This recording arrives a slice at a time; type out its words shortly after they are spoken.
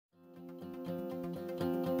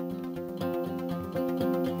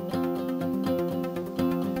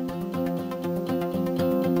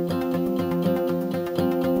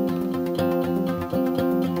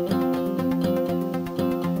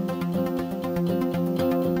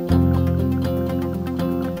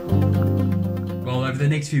the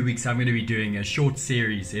next few weeks, I'm going to be doing a short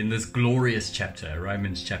series in this glorious chapter,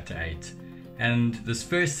 Romans chapter 8. And this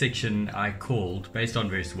first section I called, based on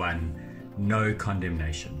verse 1, No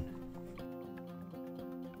Condemnation.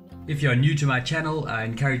 If you're new to my channel, I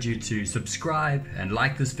encourage you to subscribe and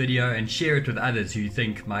like this video and share it with others who you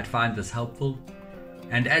think might find this helpful.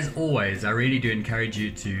 And as always, I really do encourage you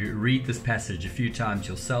to read this passage a few times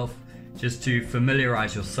yourself, just to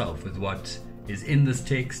familiarize yourself with what is in this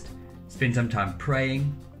text. Spend some time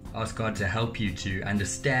praying, ask God to help you to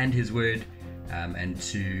understand His Word and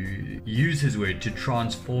to use His Word to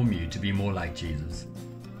transform you to be more like Jesus.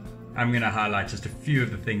 I'm going to highlight just a few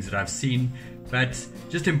of the things that I've seen, but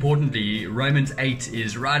just importantly, Romans 8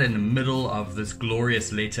 is right in the middle of this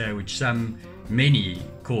glorious letter, which many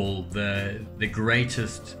call the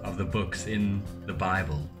greatest of the books in the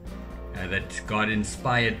Bible, that God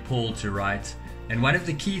inspired Paul to write. And one of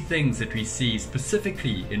the key things that we see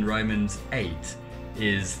specifically in Romans 8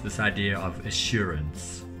 is this idea of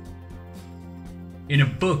assurance. In a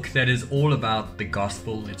book that is all about the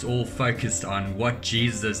gospel, it's all focused on what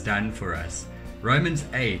Jesus has done for us, Romans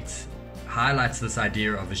 8 highlights this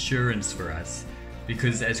idea of assurance for us,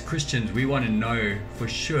 because as Christians we want to know for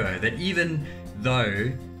sure that even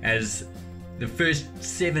though, as the first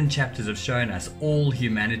 7 chapters have shown us, all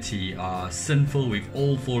humanity are sinful, we've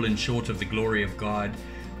all fallen short of the glory of God.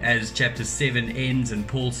 As chapter 7 ends and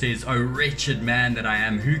Paul says, "O wretched man that I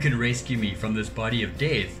am, who can rescue me from this body of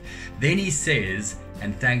death?" Then he says,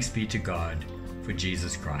 "And thanks be to God for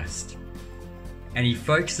Jesus Christ." And he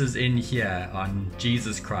focuses in here on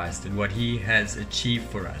Jesus Christ and what he has achieved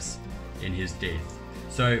for us in his death.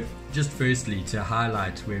 So just firstly, to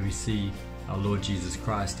highlight where we see our Lord Jesus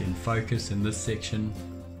Christ in focus in this section,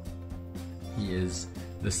 he is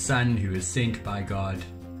the Son who is sent by God.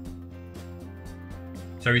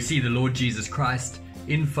 So we see the Lord Jesus Christ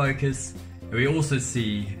in focus. We also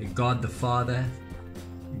see God the Father.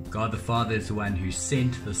 God the Father is the one who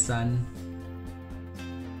sent the Son.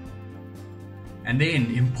 And then,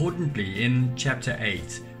 importantly, in chapter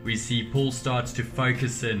 8, we see Paul starts to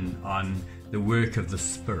focus in on the work of the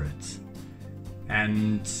Spirit.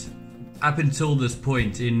 And up until this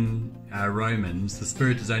point in Romans, the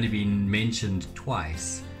Spirit has only been mentioned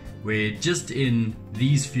twice, where just in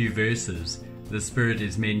these few verses, the Spirit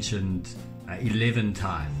is mentioned 11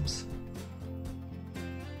 times.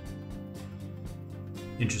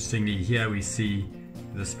 Interestingly, here we see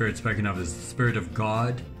the Spirit spoken of as the Spirit of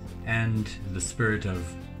God and the Spirit of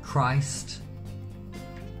Christ.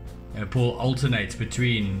 Paul alternates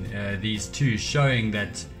between these two, showing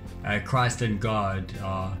that Christ and God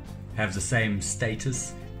have the same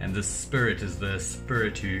status, and the Spirit is the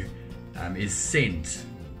Spirit who is sent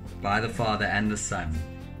by the Father and the Son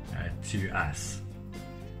to us.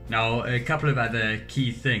 Now, a couple of other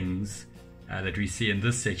key things that we see in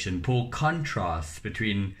this section. Paul contrasts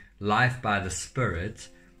between life by the Spirit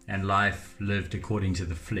and life lived according to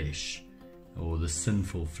the flesh, or the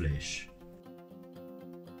sinful flesh.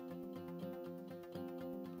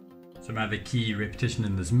 Some other key repetition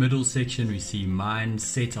in this middle section, we see minds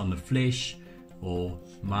set on the flesh, or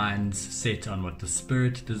minds set on what the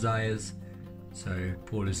Spirit desires. So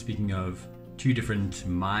Paul is speaking of 2 different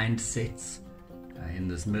mindsets in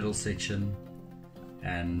this middle section,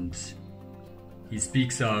 and he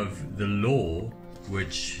speaks of the law,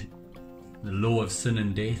 the law of sin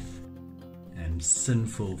and death and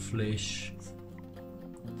sinful flesh.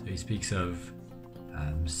 So he speaks of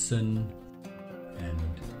sin and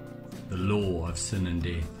the law of sin and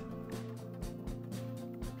death.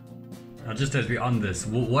 Now, just as we're on this,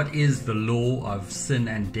 what is the law of sin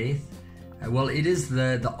and death? Well, it is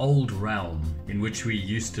the old realm in which we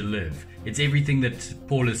used to live. It's everything that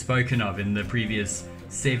Paul has spoken of in the previous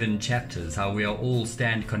 7 chapters, how we are all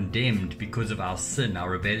stand condemned because of our sin, our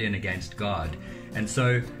rebellion against God. And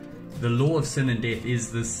so the law of sin and death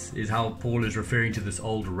is how Paul is referring to this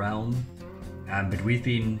old realm, but we've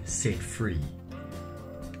been set free.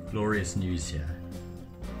 Glorious news here.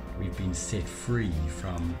 We've been set free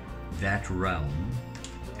from that realm,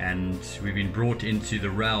 and we've been brought into the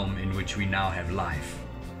realm in which we now have life.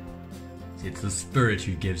 It's the Spirit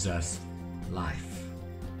who gives us life,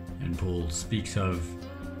 and Paul speaks of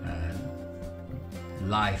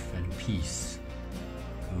life and peace,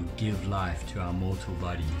 who will give life to our mortal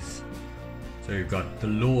bodies. So we've got the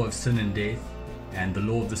law of sin and death and the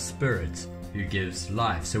law of the Spirit who gives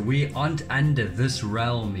life. So we aren't under this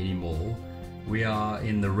realm anymore. We are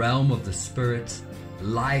in the realm of the Spirit.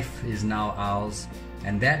 Life is now ours,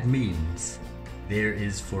 and that means there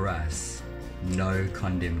is for us no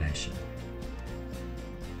condemnation,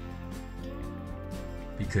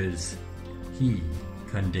 because He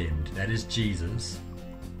condemned, that is Jesus,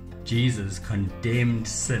 Jesus condemned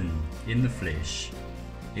sin in the flesh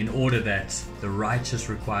in order that the righteous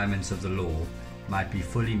requirements of the law might be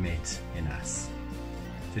fully met in us.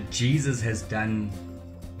 So Jesus has done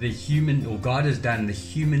God has done the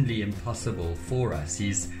humanly impossible for us.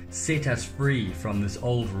 He's set us free from this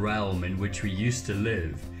old realm in which we used to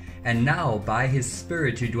live. And now, by His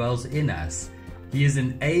Spirit who dwells in us, He is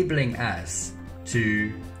enabling us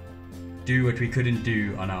to do what we couldn't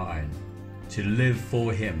do on our own, to live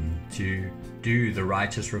for Him, to do the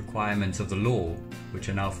righteous requirements of the law, which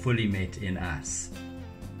are now fully met in us.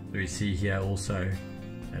 So we see here also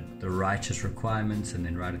that the righteous requirements, and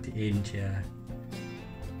then right at the end here,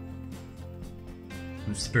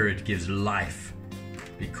 the Spirit gives life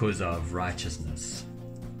because of righteousness.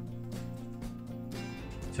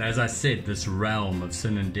 So as I said, this realm of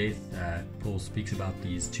sin and death, Paul speaks about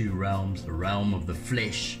these two realms, the realm of the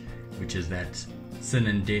flesh, which is that sin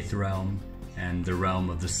and death realm, and the realm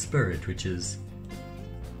of the Spirit, which is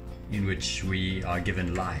in which we are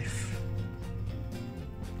given life.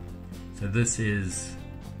 So this is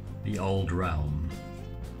the old realm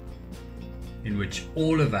in which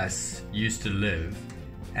all of us used to live,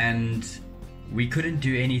 and we couldn't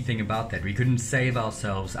do anything about that. We couldn't save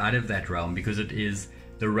ourselves out of that realm because it is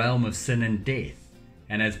the realm of sin and death.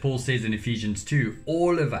 And as Paul says in Ephesians 2,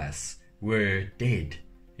 all of us were dead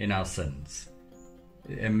in our sins.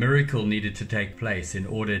 A miracle needed to take place in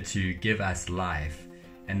order to give us life,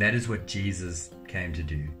 and that is what Jesus came to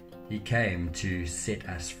do. He came to set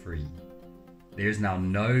us free. There is now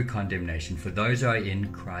no condemnation for those who are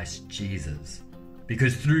in Christ Jesus,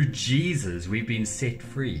 because through Jesus we've been set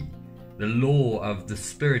free. The law of the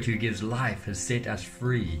Spirit who gives life has set us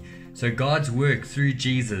free. So God's work through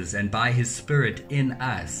Jesus and by His Spirit in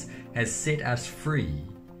us has set us free,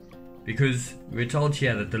 because we're told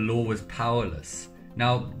here that the law was powerless.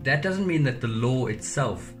 Now, that doesn't mean that the law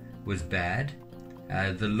itself was bad.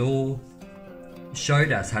 The law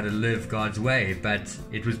showed us how to live God's way, but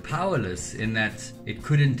it was powerless in that it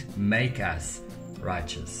couldn't make us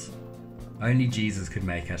righteous. Only Jesus could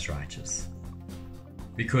make us righteous.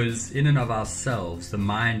 Because in and of ourselves, the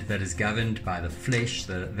mind that is governed by the flesh,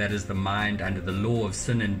 that is the mind under the law of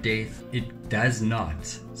sin and death, it does not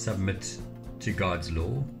submit to God's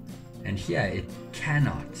law, and here it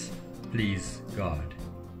cannot please God.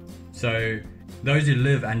 So those who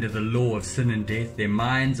live under the law of sin and death, their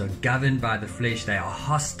minds are governed by the flesh. They are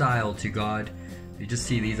hostile to God. You just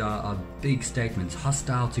see these are big statements.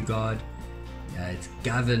 Hostile to God. It's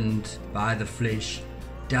governed by the flesh.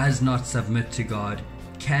 Does not submit to God.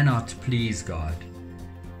 Cannot please God.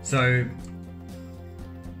 So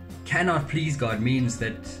cannot please God means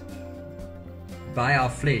that by our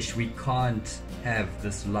flesh we can't have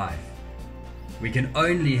this life. We can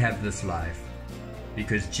only have this life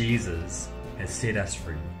because Jesus has set us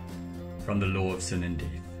free from the law of sin and death.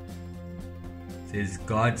 It says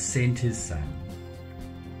God sent His Son.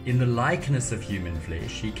 In the likeness of human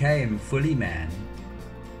flesh, He came fully man,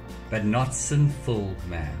 but not sinful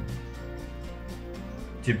man,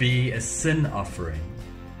 to be a sin offering.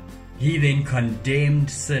 He then condemned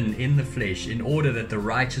sin in the flesh in order that the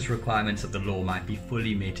righteous requirements of the law might be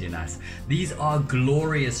fully met in us. These are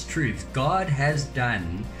glorious truths. God has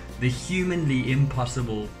done the humanly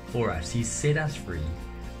impossible for us. He set us free,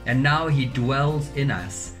 and now He dwells in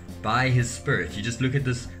us by His Spirit. You just look at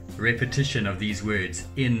this repetition of these words,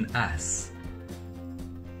 in us.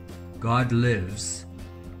 God lives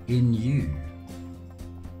in you.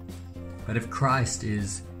 But if Christ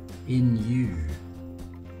is in you,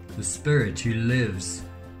 the Spirit who lives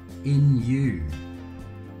in you,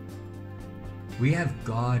 we have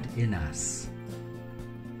God in us.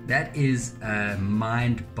 That is a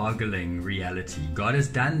mind-boggling reality. God has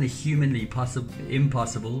done the humanly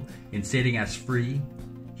impossible in setting us free.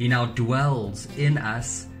 He now dwells in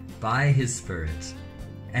us by His Spirit.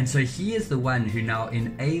 And so He is the one who now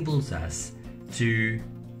enables us to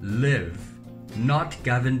live, not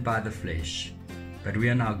governed by the flesh, but we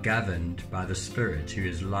are now governed by the Spirit who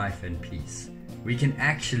is life and peace. We can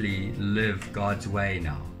actually live God's way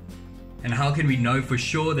now. And how can we know for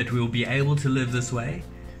sure that we will be able to live this way?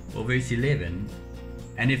 Well, verse 11,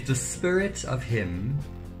 and if the Spirit of Him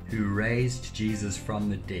who raised Jesus from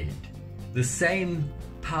the dead, the same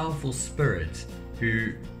powerful Spirit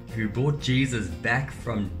who brought Jesus back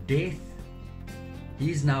from death,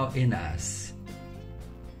 He's now in us.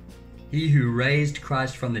 He who raised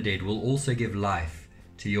Christ from the dead will also give life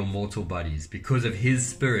to your mortal bodies because of His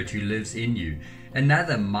Spirit who lives in you.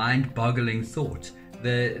 Another mind-boggling thought.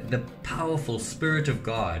 The powerful Spirit of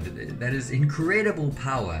God, that is incredible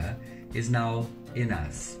power, is now in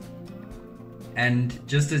us. And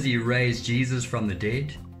just as He raised Jesus from the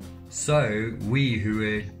dead, So we who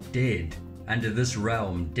were dead under this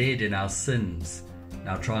realm, dead in our sins,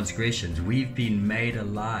 our transgressions, we've been made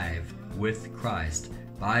alive with Christ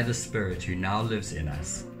by the Spirit who now lives in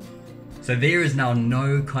us. So there is now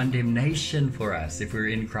no condemnation for us if we're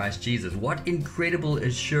in Christ Jesus. What incredible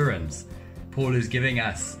assurance Paul is giving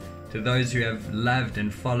us to those who have loved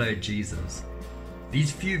and followed Jesus.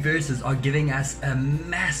 These few verses are giving us a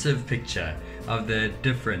massive picture of the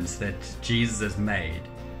difference that Jesus has made,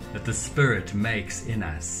 that the Spirit makes in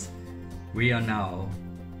us. We are now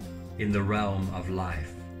in the realm of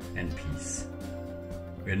life and peace.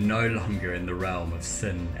 We are no longer in the realm of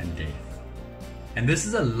sin and death. And this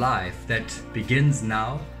is a life that begins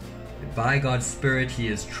now. By God's Spirit, He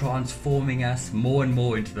is transforming us more and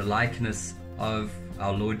more into the likeness of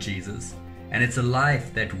our Lord Jesus. And it's a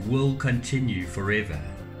life that will continue forever.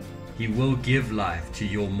 He will give life to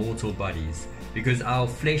your mortal bodies, because our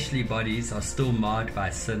fleshly bodies are still marred by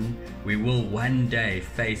sin. We will one day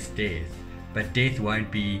face death, but death won't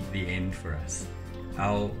be the end for us.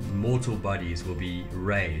 Our mortal bodies will be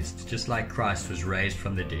raised, just like Christ was raised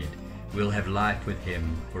from the dead. We'll have life with Him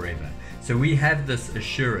forever. So we have this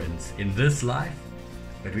assurance in this life,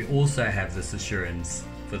 but we also have this assurance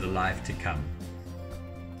for the life to come.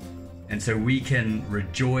 And so we can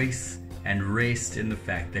rejoice and rest in the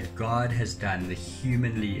fact that God has done the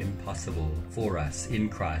humanly impossible for us in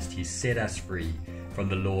Christ. He set us free from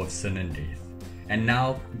the law of sin and death. And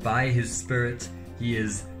now by His Spirit, He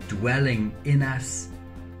is dwelling in us,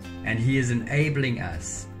 and He is enabling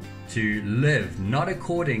us to live not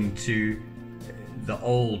according to the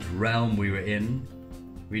old realm we were in.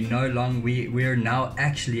 We are now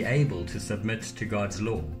actually able to submit to God's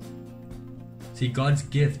law. See, God's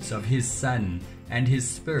gifts of His Son and His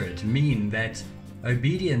Spirit mean that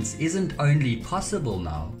obedience isn't only possible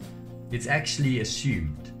now, it's actually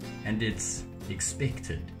assumed and it's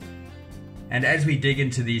expected. And as we dig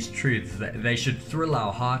into these truths, they should thrill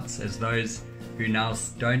our hearts as those who now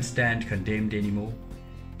don't stand condemned anymore.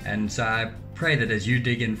 And so I pray that as you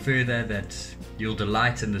dig in further, that you'll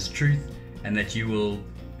delight in this truth, and that you will,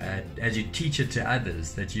 as you teach it to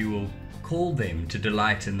others, that you will call them to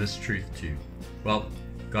delight in this truth too. Well,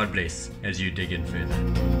 God bless as you dig in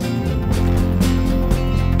further.